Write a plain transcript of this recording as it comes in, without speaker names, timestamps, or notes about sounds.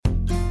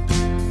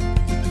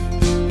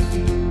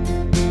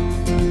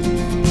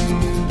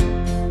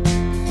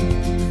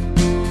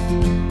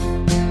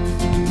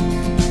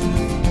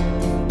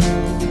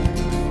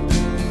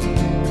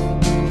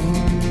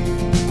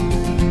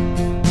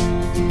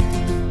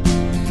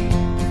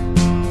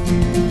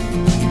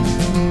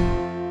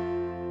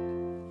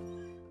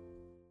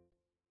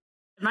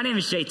my name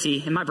is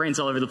JT, and my brain's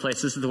all over the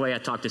place. This is the way I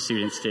talk to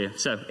students, too.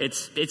 So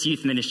it's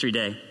youth ministry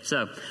day.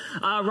 So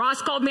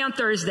Ross called me on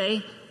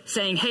Thursday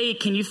saying, hey,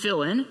 can you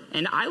fill in?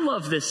 And I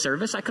love this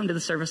service. I come to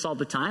the service all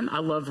the time. I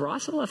love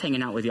Ross. I love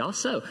hanging out with y'all.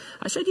 So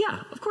I said,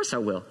 yeah, of course I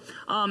will.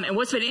 And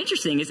what's been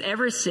interesting is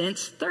ever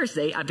since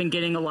Thursday, I've been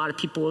getting a lot of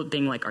people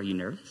being like, are you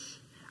nervous?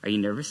 Are you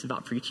nervous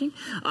about preaching?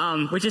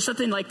 Which is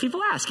something like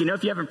people ask,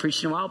 if you haven't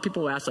preached in a while,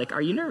 people will ask like,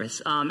 are you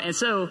nervous? And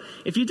so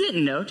if you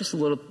didn't know, just a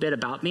little bit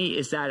about me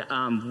is that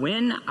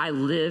when I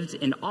lived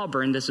in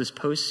Auburn, this was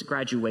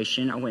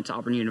post-graduation. I went to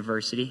Auburn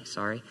University,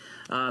 sorry.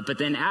 But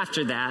then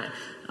after that,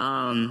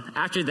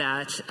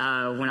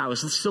 when I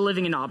was still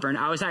living in Auburn,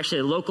 I was actually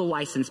a local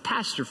licensed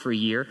pastor for a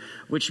year,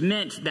 which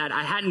meant that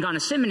I hadn't gone to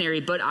seminary,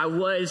 but I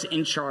was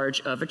in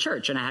charge of a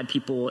church, and I had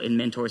people and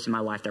mentors in my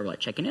life that were like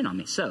checking in on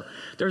me. So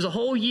there was a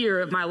whole year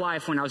of my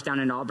life when I was down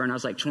in Auburn. I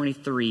was like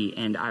 23,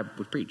 and I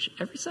would preach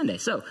every Sunday.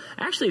 So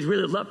I actually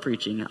really love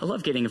preaching. I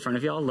love getting in front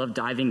of y'all. I love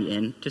diving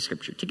into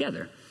Scripture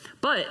together.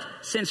 But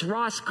since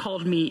Ross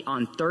called me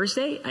on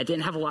Thursday, I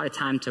didn't have a lot of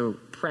time to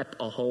prep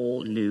a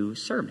whole new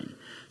sermon.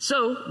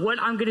 So what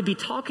I'm going to be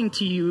talking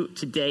to you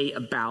today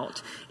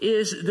about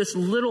is this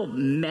little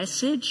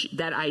message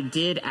that I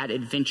did at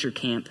Adventure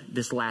Camp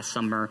this last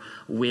summer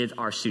with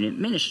our student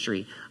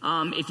ministry.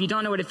 If you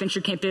don't know what Adventure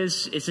Camp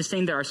is, it's this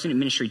thing that our student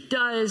ministry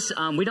does.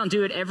 We don't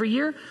do it every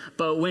year,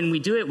 but when we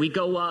do it, we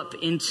go up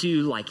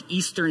into like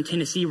eastern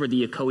Tennessee where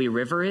the Ocoee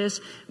River is.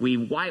 We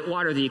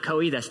whitewater the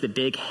Ocoee. That's the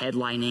big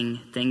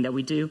headlining thing that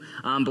we do.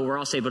 But we're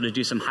also able to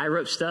do some high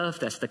rope stuff.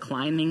 That's the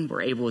climbing.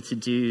 We're able to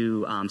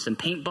do some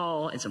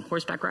paintball and some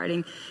horseback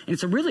riding. And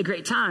it's a really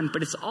great time,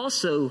 but it's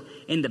also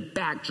in the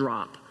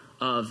backdrop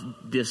of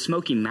the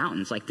Smoky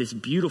Mountains, like this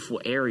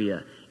beautiful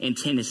area in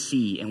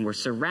Tennessee. And we're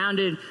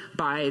surrounded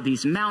by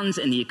these mountains,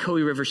 and the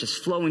Ocoee River's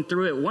just flowing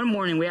through it. One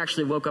morning, we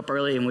actually woke up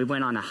early and we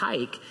went on a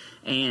hike,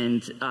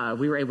 and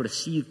we were able to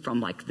see from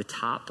like the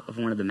top of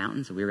one of the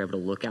mountains, and we were able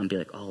to look out and be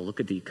like, oh,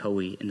 look at the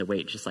Ocoee and the way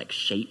it just like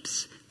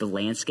shapes the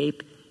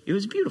landscape. It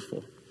was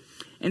beautiful.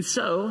 And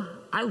so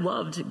I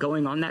loved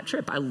going on that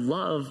trip. I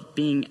love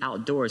being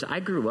outdoors.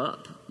 I grew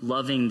up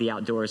loving the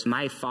outdoors.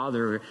 My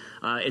father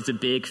is a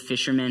big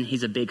fisherman.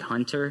 He's a big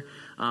hunter.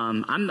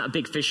 I'm a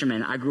big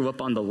fisherman. I grew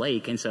up on the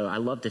lake, and so I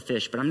love to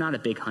fish, but I'm not a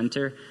big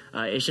hunter.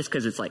 It's just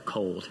because it's like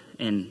cold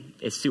and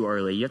it's too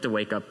early. You have to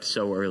wake up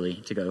so early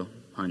to go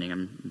hunting.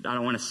 I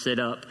don't want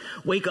to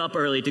wake up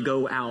early to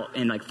go out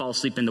and like fall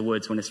asleep in the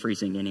woods when it's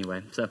freezing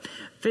anyway. So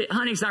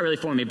hunting's not really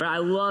for me, but I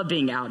love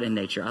being out in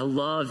nature. I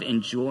love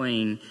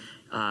enjoying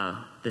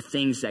the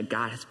things that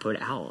God has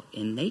put out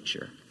in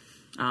nature.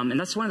 And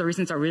that's one of the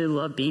reasons I really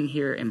love being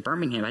here in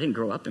Birmingham. I didn't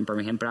grow up in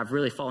Birmingham, but I've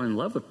really fallen in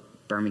love with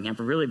Birmingham.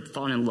 I've really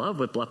fallen in love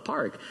with Bluff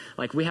Park.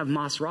 Like we have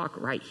Moss Rock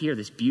right here,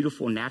 this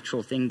beautiful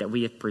natural thing that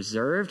we have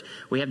preserved.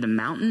 We have the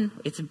mountain.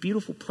 It's a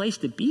beautiful place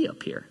to be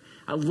up here.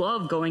 I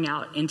love going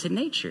out into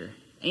nature.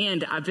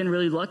 And I've been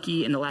really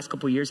lucky in the last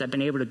couple of years. I've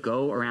been able to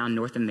go around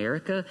North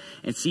America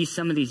and see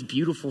some of these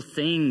beautiful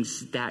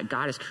things that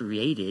God has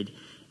created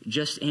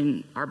just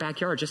in our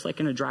backyard, just like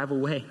in a drive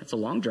away. It's a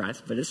long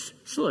drive, but it's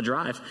still a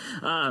drive.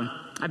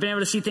 I've been able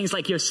to see things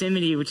like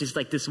Yosemite, which is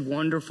like this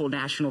wonderful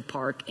national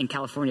park in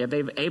California. I've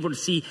been able to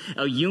see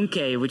El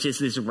Yunque, which is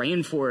this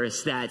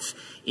rainforest that's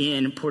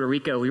in Puerto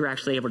Rico. We were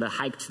actually able to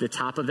hike to the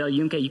top of El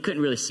Yunque. You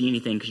couldn't really see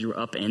anything because you were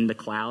up in the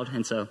cloud,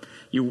 and so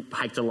you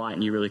hiked a lot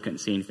and you really couldn't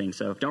see anything.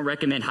 So don't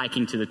recommend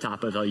hiking to the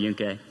top of El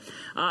Yunque.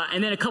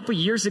 And then a couple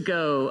years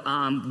ago,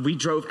 we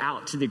drove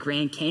out to the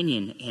Grand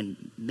Canyon,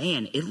 and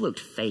man, it looked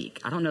fake.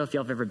 I don't know if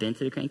y'all have ever been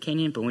to the Grand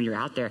Canyon, but when you're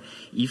out there,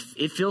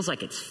 it feels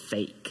like it's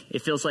fake.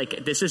 It feels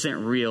like this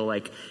isn't real.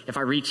 Like if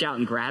I reach out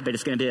and grab it,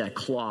 it's going to be a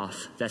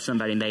cloth that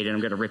somebody made, and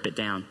I'm going to rip it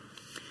down.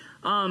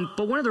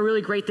 But one of the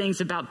really great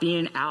things about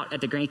being out at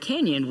the Grand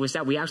Canyon was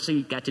that we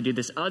actually got to do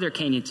this other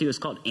canyon too. It's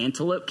called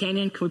Antelope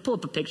Canyon. Can we pull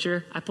up a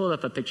picture? I pulled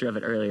up a picture of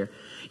it earlier.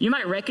 You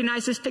might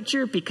recognize this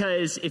picture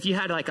because if you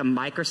had like a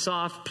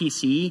Microsoft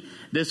PC,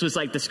 this was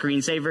like the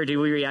screensaver.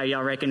 Yeah,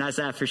 y'all recognize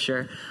that for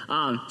sure.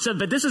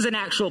 But this is an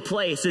actual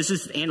place. This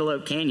is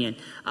Antelope Canyon.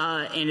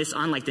 And it's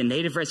on like the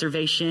native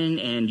reservation.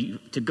 And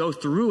to go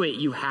through it,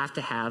 you have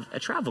to have a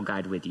travel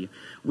guide with you.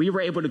 We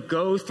were able to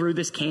go through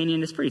this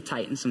canyon. It's pretty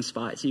tight in some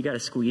spots. So you got to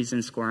squeeze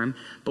and squirm.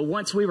 But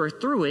once we were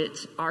through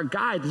it, our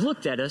guide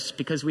looked at us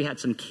because we had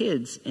some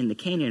kids in the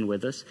canyon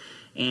with us.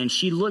 And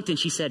she looked and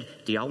she said,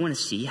 do y'all want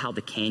to see how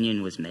the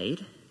canyon was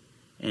made?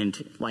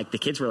 And like the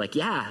kids were like,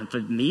 yeah.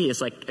 But me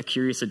as like a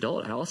curious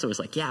adult, I also was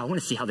like, yeah, I want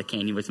to see how the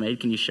canyon was made.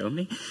 Can you show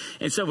me?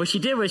 And so what she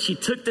did was she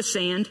took the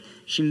sand,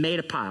 she made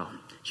a pile.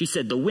 She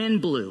said, the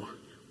wind blew.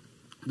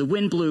 The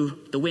wind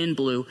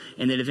blew,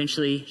 and then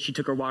eventually she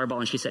took her water bottle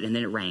and she said, and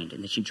then it rained.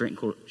 And then she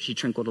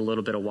trickled a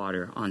little bit of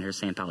water on her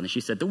sand pile. And she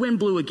said, the wind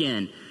blew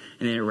again,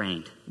 and then it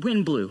rained.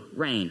 Wind blew,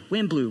 rain,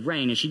 wind blew,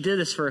 rain. And she did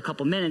this for a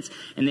couple minutes,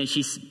 and then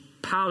she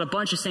piled a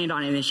bunch of sand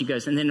on it, and then she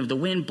goes, and then the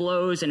wind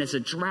blows, and it's a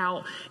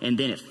drought, and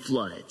then it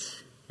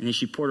floods. And then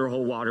she poured her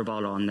whole water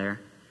bottle on there,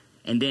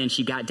 and then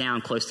she got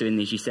down close to it, and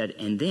then she said,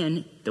 and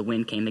then the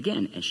wind came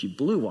again, and she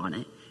blew on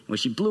it. And when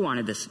she blew on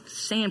it, this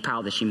sand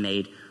pile that she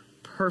made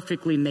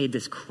perfectly made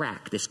this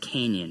crack, this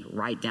canyon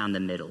right down the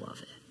middle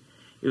of it.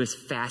 It was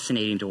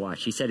fascinating to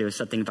watch. He said it was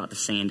something about the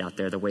sand out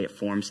there, the way it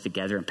forms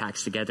together and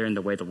packs together, and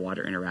the way the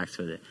water interacts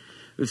with it.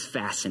 It was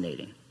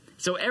fascinating.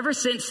 So ever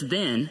since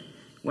then,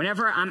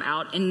 whenever I'm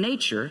out in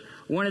nature,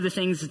 one of the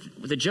things,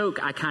 the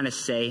joke I kind of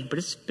say, but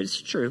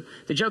it's true.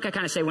 The joke I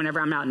kind of say whenever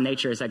I'm out in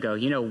nature is I go,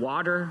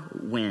 water,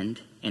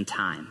 wind, and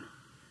time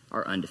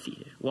are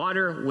undefeated.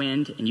 Water,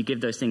 wind, and you give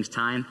those things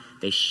time,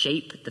 they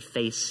shape the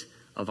face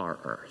of our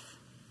earth.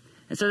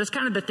 And so that's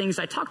kind of the things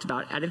I talked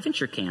about at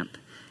Adventure Camp.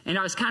 And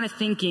I was kind of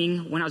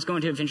thinking when I was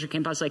going to Adventure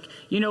Camp, I was like,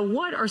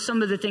 what are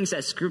some of the things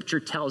that Scripture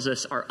tells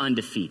us are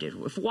undefeated?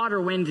 If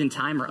water, wind, and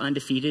time are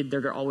undefeated,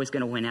 they're always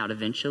going to win out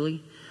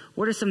eventually.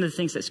 What are some of the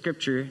things that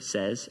Scripture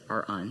says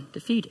are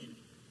undefeated?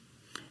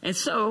 And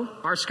so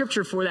our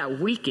Scripture for that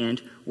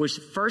weekend was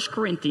 1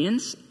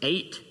 Corinthians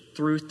 8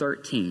 through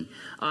 13.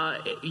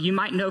 You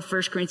might know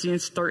 1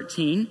 Corinthians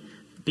 13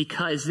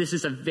 because this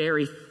is a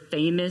very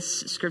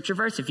famous scripture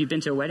verse if you've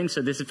been to a wedding.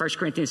 So this is 1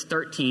 Corinthians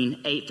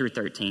 13, 8 through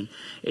 13.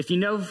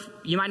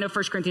 You might know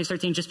 1 Corinthians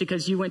 13 just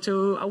because you went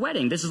to a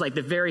wedding. This is like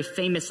the very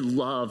famous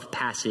love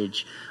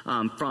passage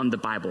from the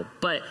Bible.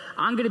 But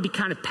I'm going to be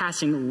kind of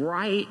passing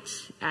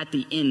right at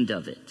the end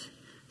of it.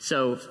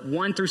 So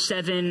 1 through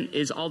 7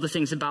 is all the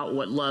things about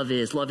what love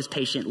is. Love is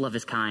patient. Love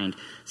is kind.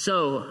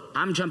 So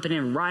I'm jumping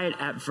in right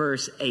at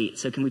verse 8.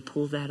 So can we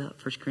pull that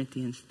up? 1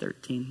 Corinthians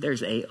 13.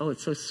 There's 8. Oh,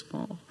 it's so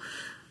small.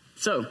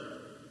 So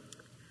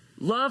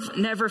love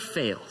never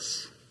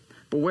fails.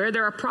 But where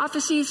there are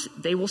prophecies,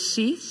 they will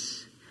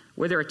cease.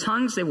 Where there are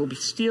tongues, they will be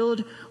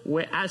stilled.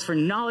 As for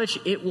knowledge,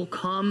 it will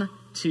come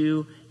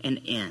to an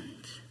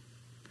end.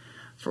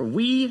 For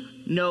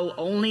we know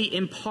only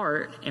in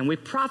part, and we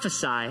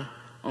prophesy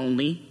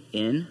only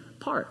in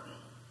part.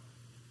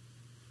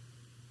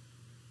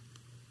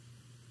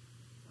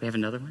 We have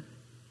another one.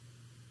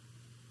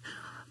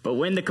 But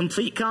when the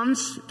complete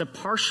comes, the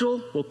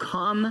partial will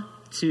come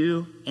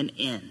to an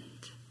end.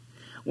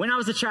 When I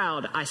was a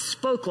child, I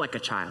spoke like a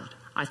child.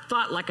 I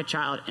thought like a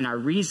child, and I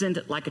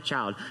reasoned like a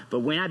child. But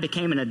when I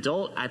became an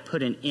adult, I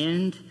put an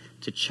end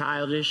to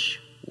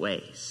childish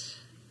ways.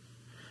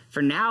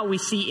 For now we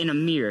see in a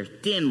mirror,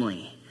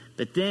 dimly,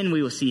 but then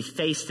we will see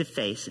face to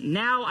face.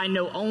 Now I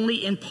know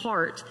only in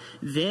part,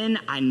 then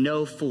I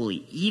know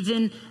fully,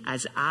 even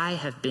as I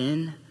have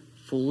been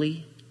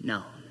fully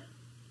known.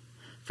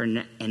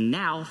 And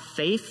now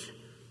faith,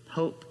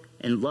 hope,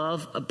 and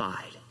love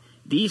abide.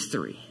 These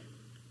three.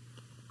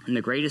 And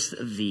the greatest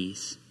of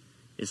these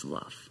is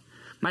love.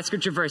 My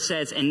scripture verse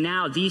says, and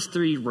now these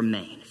three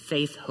remain,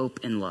 faith,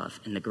 hope, and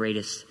love. And the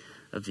greatest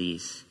of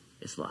these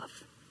is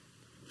love.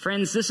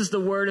 Friends, this is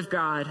the word of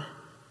God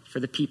for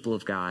the people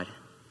of God.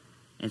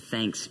 And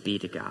thanks be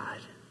to God.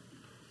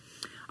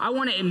 I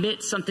want to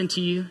admit something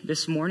to you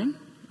this morning.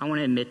 I want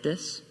to admit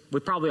this. We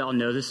probably all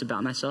know this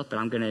about myself, but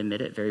I'm going to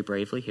admit it very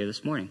bravely here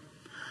this morning.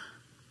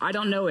 I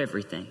don't know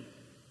everything.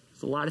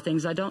 There's a lot of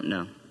things I don't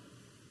know.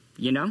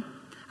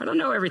 I don't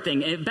know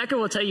everything. And Becca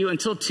will tell you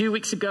until 2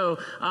 weeks ago,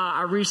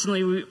 I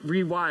recently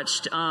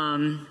rewatched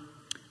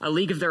A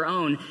League of Their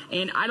Own.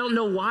 And I don't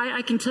know why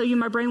I can tell you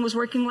my brain was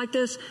working like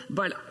this,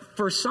 but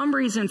for some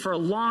reason, for a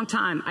long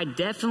time, I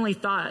definitely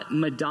thought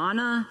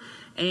Madonna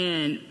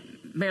and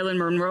Marilyn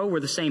Monroe were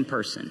the same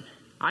person.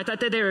 I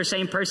thought that they were the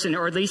same person,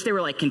 or at least they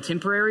were like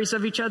contemporaries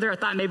of each other. I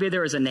thought maybe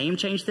there was a name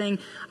change thing.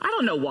 I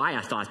don't know why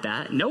I thought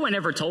that. No one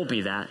ever told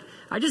me that.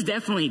 I just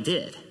definitely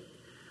did.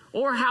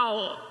 Or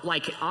how,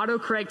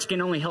 autocorrect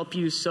can only help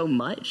you so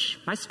much.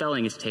 My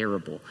spelling is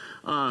terrible.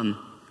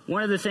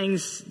 One of the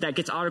things that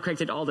gets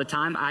autocorrected all the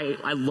time,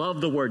 I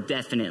love the word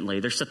definitely.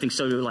 There's something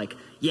so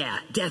yeah,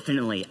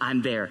 definitely,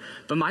 I'm there.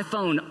 But my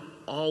phone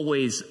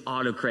always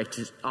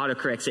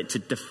autocorrects it to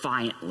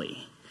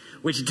defiantly,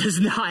 which does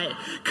not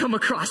come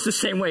across the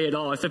same way at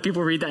all. So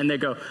people read that and they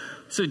go,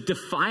 so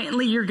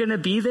defiantly you're going to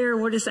be there?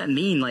 What does that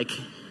mean?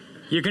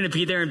 You're going to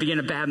be there and be in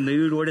a bad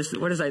mood? What does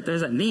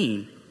that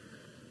mean?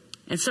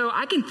 And so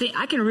I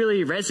can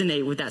really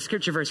resonate with that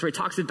scripture verse where it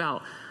talks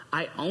about,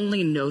 I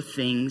only know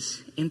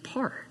things in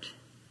part.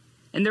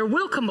 And there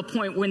will come a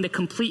point when the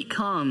complete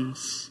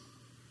comes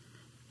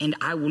and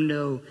I will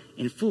know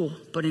in full.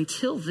 But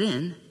until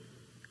then,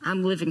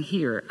 I'm living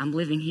here. I'm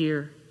living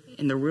here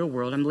in the real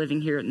world. I'm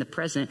living here in the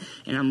present,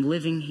 and I'm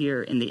living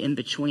here in the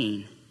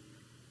in-between.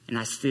 And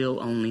I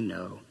still only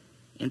know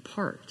in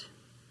part.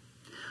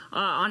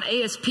 On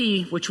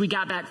ASP, which we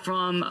got back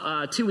from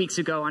 2 weeks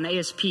ago on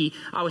ASP,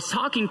 I was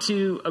talking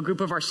to a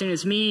group of our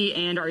students, me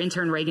and our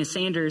intern Reagan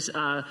Sanders.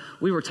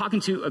 We were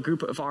talking to a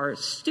group of our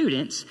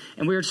students,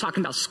 and we were just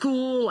talking about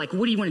school, what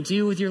do you want to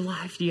do with your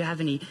life? Do you have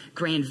any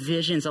grand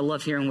visions? I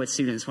love hearing what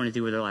students want to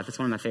do with their life. It's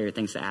one of my favorite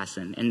things to ask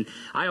them. And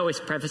I always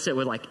preface it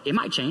with it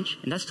might change,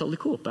 and that's totally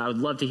cool, but I would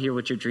love to hear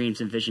what your dreams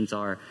and visions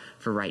are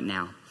for right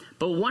now.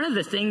 But one of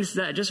the things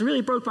that just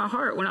really broke my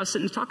heart when I was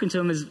sitting talking to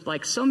them is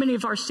so many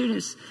of our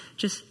students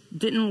just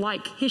didn't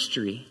like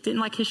history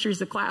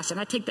as a class. And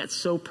I take that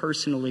so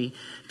personally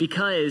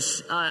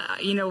because,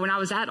 when I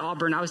was at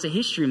Auburn, I was a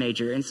history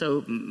major. And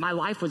so my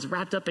life was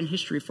wrapped up in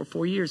history for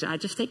 4 years. And I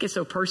just take it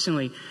so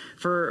personally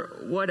for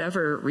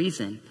whatever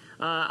reason.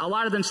 A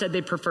lot of them said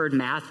they preferred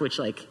math, which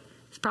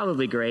it's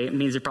probably great. It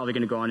means they're probably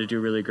going to go on to do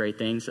really great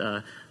things.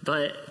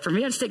 But for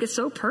me, I just take it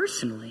so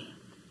personally.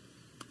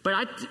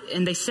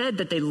 And they said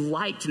that they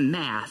liked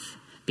math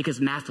because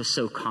math was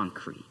so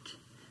concrete.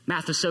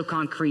 Math was so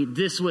concrete.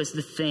 This was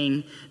the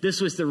thing.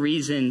 This was the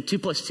reason 2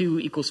 +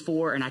 2 =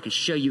 4. And I can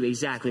show you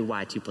exactly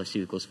why 2 +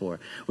 2 = 4.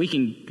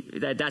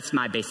 That's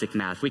my basic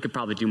math. We could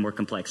probably do more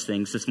complex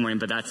things this morning,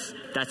 but that's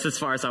as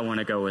far as I want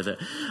to go with it.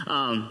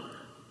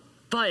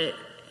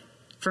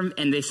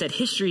 And they said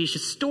history is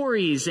just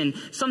stories, and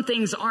some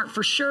things aren't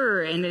for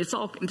sure, and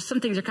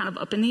some things are kind of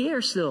up in the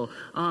air still.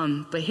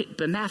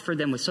 But math for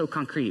them was so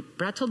concrete.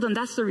 But I told them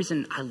that's the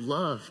reason I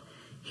love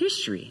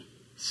history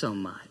so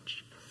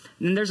much.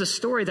 And there's a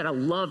story that I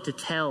love to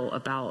tell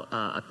about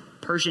a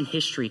Persian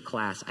history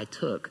class I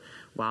took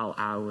while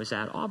I was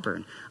at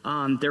Auburn.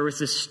 There was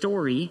this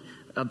story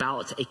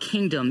about a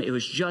kingdom. It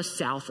was just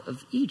south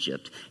of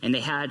Egypt, and they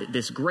had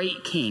this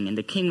great king, and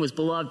the king was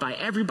beloved by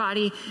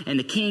everybody, and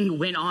the king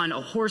went on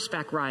a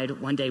horseback ride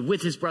one day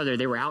with his brother.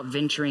 They were out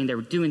venturing, they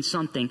were doing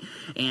something,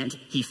 and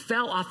he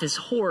fell off his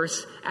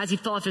horse. As he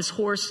fell off his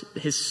horse,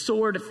 his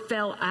sword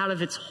fell out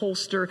of its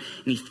holster,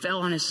 and he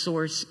fell on his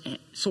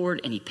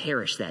sword, and he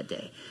perished that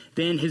day.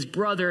 Then his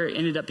brother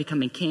ended up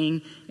becoming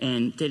king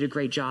and did a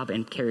great job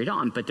and carried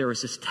on, but there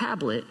was this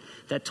tablet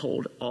that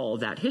told all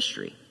that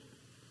history.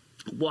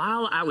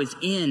 While I was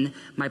in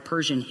my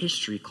Persian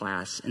history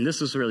class, and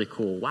this was really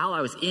cool, while I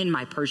was in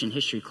my Persian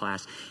history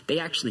class, they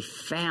actually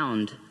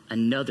found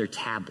another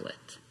tablet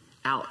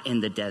out in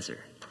the desert.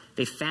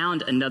 They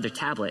found another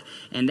tablet,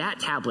 and that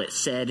tablet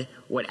said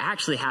what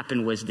actually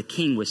happened was the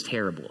king was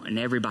terrible, and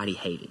everybody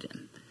hated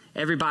him.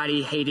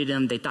 Everybody hated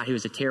him. They thought he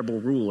was a terrible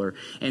ruler.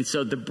 And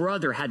so the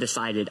brother had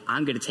decided,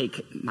 I'm going to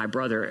take my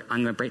brother,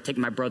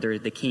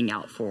 the king,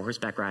 out for a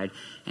horseback ride,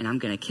 and I'm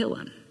going to kill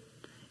him.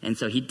 And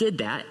so he did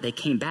that. They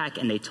came back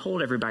and they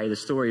told everybody the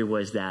story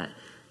was that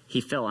he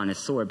fell on his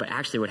sword. But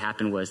actually what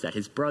happened was that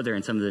his brother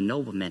and some of the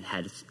noblemen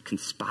had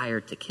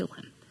conspired to kill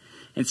him.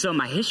 And so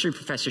my history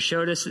professor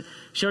showed us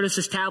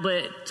this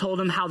tablet,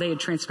 told him how they had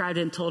transcribed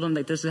it, and told him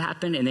that this had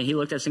happened. And then he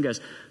looked at us and goes,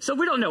 so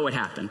we don't know what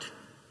happened.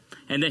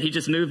 And then he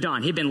just moved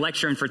on. He'd been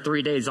lecturing for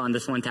 3 days on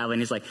this one tablet.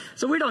 And he's like,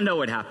 so we don't know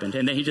what happened.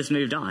 And then he just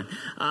moved on.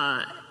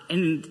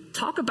 And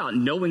talk about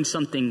knowing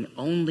something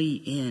only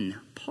in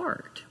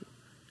part.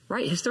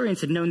 Right?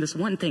 Historians have known this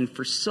one thing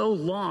for so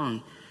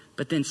long,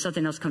 but then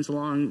something else comes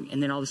along,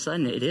 and then all of a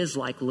sudden it is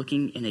like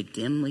looking in a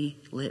dimly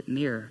lit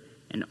mirror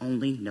and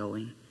only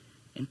knowing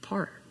in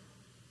part.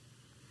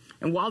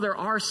 And while there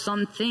are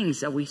some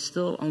things that we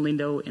still only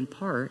know in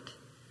part,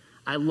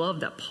 I love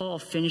that Paul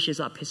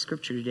finishes up his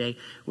scripture today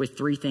with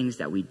 3 things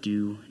that we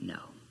do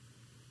know.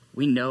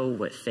 We know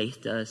what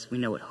faith does, we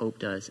know what hope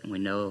does, and we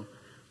know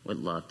what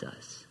love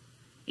does.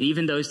 And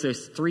even though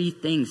those 3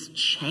 things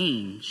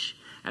change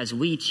as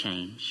we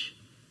change,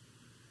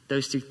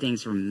 those 2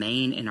 things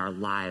remain in our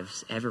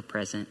lives, ever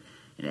present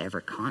and ever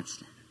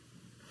constant.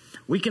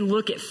 We can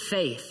look at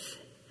faith,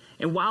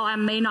 and while I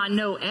may not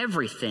know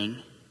everything,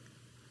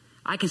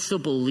 I can still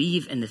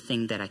believe in the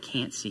thing that I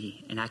can't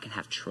see, and I can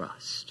have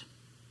trust.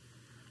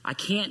 I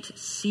can't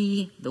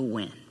see the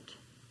wind,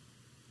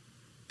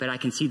 but I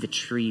can see the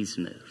trees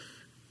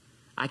move.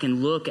 I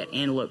can look at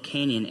Antelope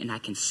Canyon, and I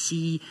can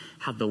see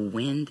how the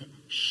wind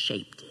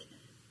shaped it.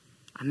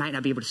 I might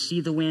not be able to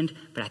see the wind,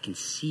 but I can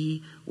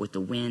see what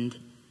the wind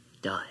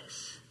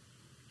does.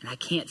 And I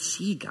can't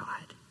see God,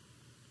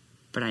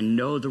 but I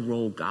know the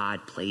role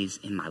God plays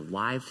in my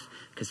life,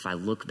 because if I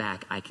look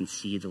back, I can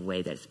see the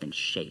way that it's been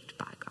shaped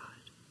by God.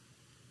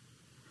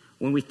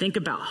 When we think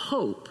about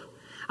hope,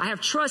 I have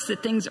trust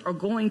that things are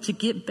going to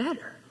get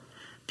better,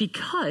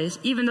 because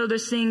even though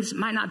those things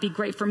might not be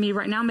great for me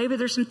right now, maybe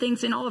there's some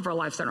things in all of our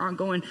lives that aren't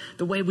going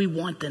the way we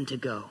want them to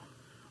go,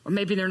 or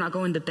maybe they're not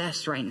going the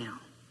best right now.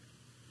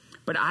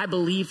 But I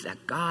believe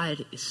that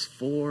God is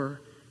for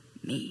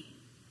me.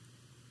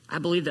 I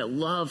believe that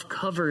love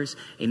covers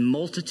a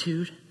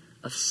multitude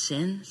of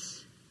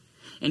sins.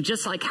 And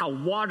just like how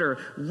water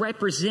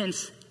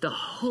represents the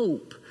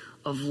hope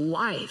of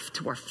life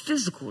to our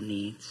physical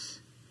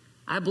needs,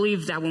 I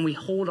believe that when we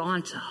hold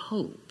on to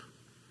hope,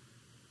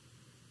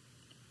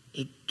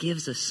 it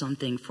gives us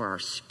something for our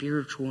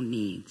spiritual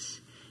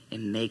needs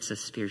and makes us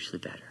spiritually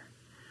better.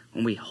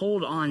 When we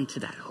hold on to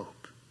that hope.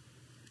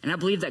 And I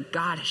believe that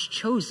God has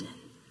chosen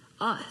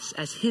us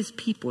as his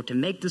people to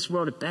make this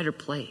world a better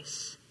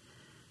place.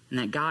 And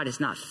that God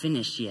is not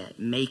finished yet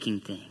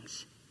making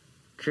things,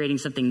 creating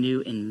something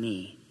new in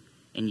me,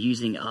 and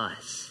using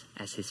us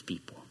as his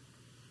people.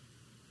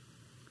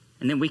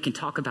 And then we can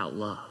talk about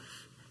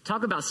love.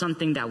 Talk about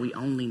something that we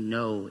only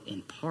know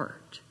in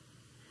part.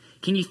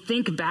 Can you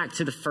think back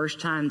to the first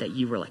time that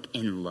you were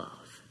in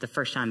love? The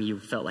first time you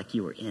felt like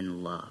you were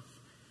in love?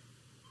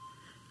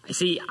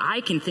 See,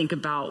 I can think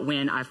about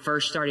when I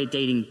first started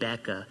dating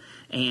Becca,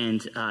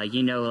 and,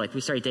 like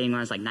we started dating when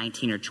I was like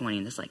 19 or 20,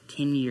 and that's like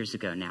 10 years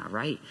ago now,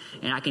 right?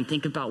 And I can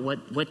think about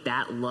what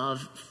that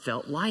love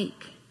felt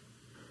like.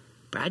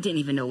 But I didn't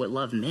even know what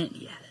love meant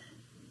yet.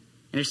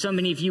 And there's so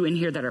many of you in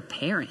here that are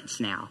parents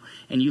now,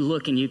 and you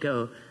look and you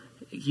go,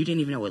 you didn't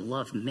even know what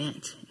love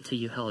meant until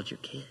you held your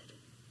kid.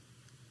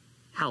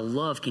 How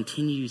love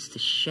continues to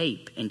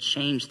shape and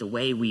change the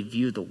way we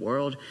view the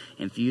world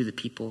and view the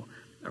people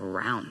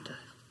around us.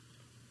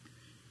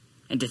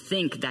 And to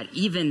think that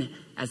even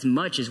as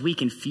much as we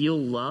can feel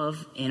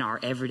love in our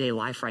everyday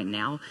life right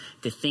now,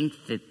 to think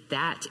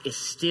that is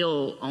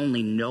still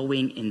only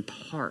knowing in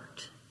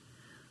part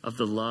of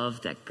the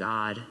love that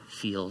God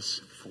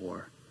feels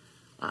for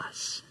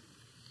us.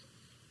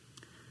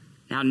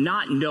 Now,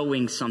 not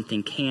knowing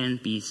something can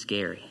be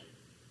scary,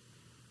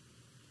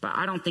 but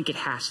I don't think it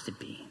has to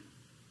be.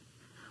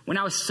 When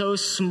I was so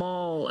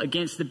small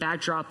against the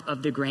backdrop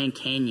of the Grand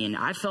Canyon,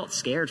 I felt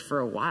scared for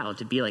a while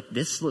to be like,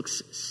 this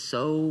looks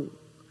so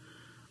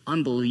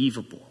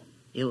unbelievable.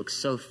 It looks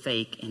so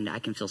fake, and I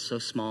can feel so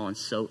small and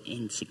so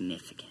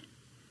insignificant.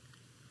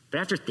 But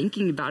after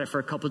thinking about it for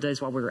a couple of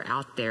days while we were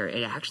out there,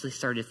 it actually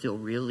started to feel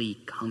really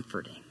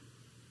comforting.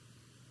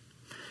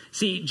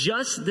 See,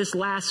 just this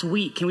last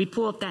week, can we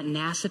pull up that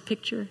NASA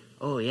picture?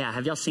 Oh, yeah.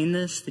 Have y'all seen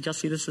this? Did y'all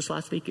see this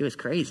last week? It was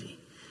crazy.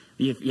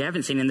 If you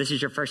haven't seen it, and this is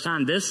your first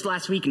time. This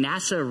last week,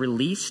 NASA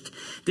released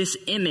this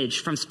image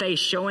from space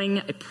showing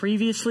a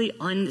previously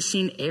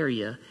unseen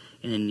area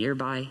in a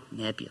nearby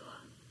nebula.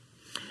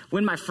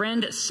 When my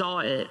friend saw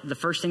it, the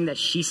first thing that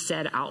she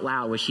said out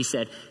loud was, she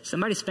said,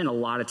 somebody spent a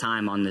lot of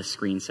time on this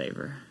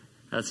screensaver.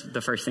 That's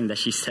the first thing that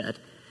she said.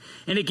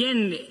 And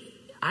again,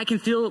 I can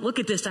feel, look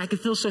at this, I can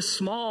feel so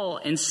small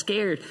and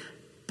scared.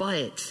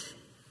 But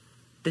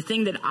the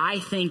thing that I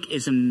think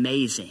is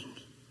amazing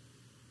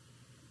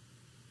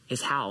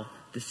is how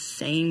the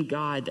same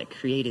God that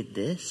created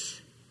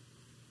this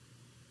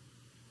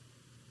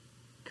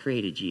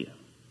created you.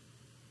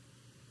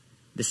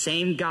 The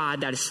same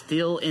God that is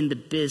still in the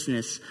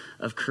business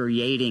of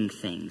creating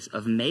things,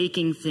 of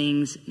making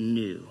things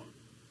new,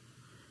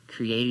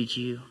 created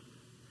you,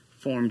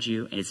 formed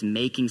you, and is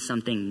making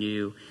something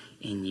new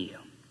in you.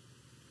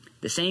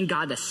 The same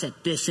God that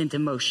set this into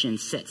motion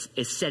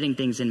is setting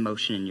things in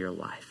motion in your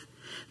life.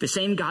 The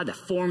same God that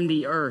formed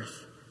the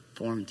earth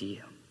formed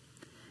you.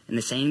 And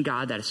the same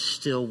God that is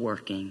still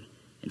working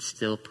and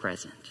still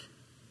present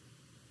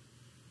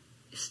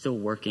is still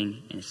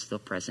working and is still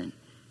present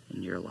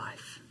in your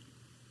life.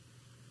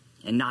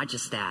 And not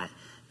just that,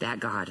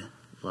 that God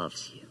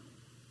loves you.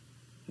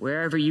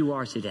 Wherever you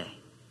are today,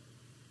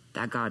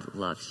 that God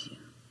loves you.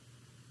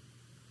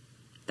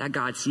 That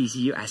God sees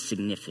you as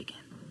significant.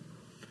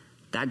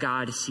 That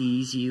God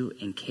sees you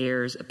and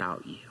cares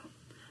about you.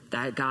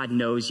 That God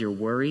knows your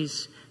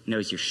worries,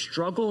 knows your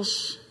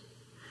struggles,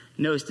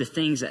 knows the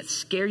things that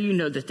scare you,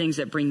 knows the things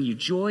that bring you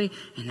joy,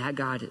 and that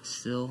God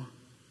still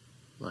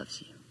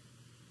loves you.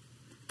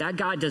 That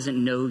God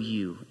doesn't know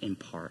you in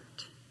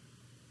part.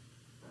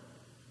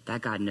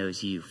 That God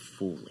knows you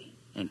fully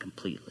and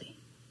completely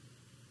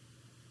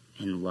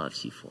and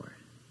loves you for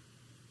it.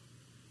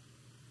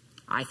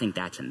 I think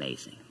that's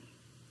amazing.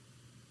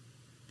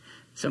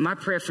 So my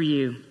prayer for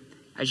you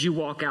as you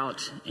walk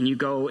out and you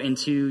go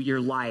into your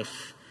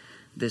life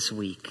this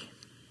week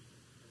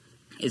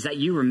is that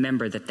you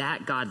remember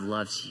that God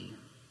loves you.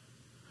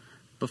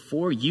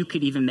 Before you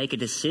could even make a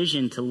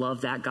decision to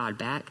love that God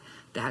back,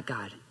 that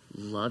God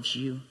loves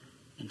you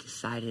and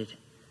decided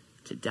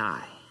to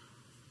die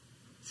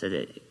so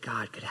that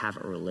God could have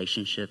a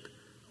relationship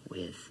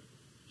with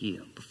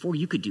you before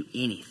you could do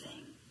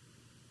anything.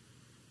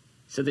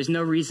 So there's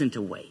no reason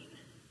to wait.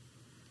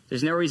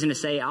 There's no reason to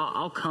say,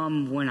 I'll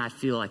come when I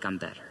feel like I'm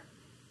better.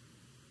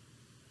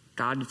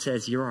 God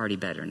says you're already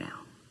better now.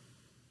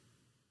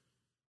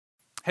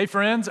 Hey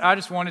friends, I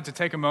just wanted to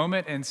take a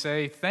moment and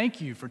say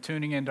thank you for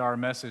tuning into our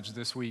message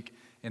this week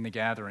in the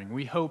gathering.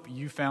 We hope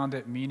you found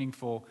it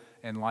meaningful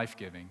and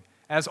life-giving.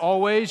 As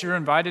always, you're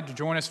invited to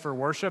join us for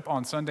worship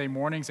on Sunday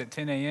mornings at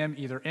 10 a.m.,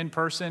 either in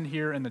person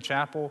here in the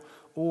chapel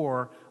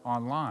or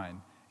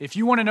online. If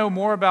you want to know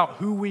more about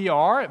who we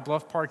are at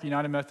Bluff Park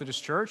United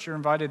Methodist Church, you're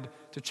invited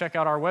to check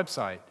out our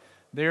website.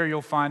 There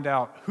you'll find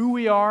out who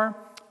we are,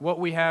 what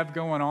we have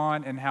going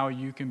on, and how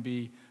you can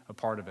be a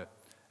part of it.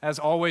 As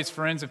always,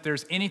 friends, if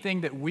there's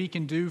anything that we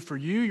can do for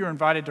you, you're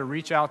invited to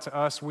reach out to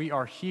us. We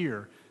are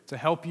here to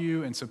help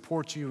you and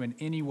support you in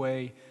any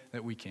way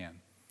that we can.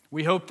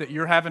 We hope that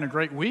you're having a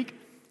great week,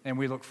 and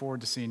we look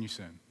forward to seeing you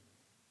soon.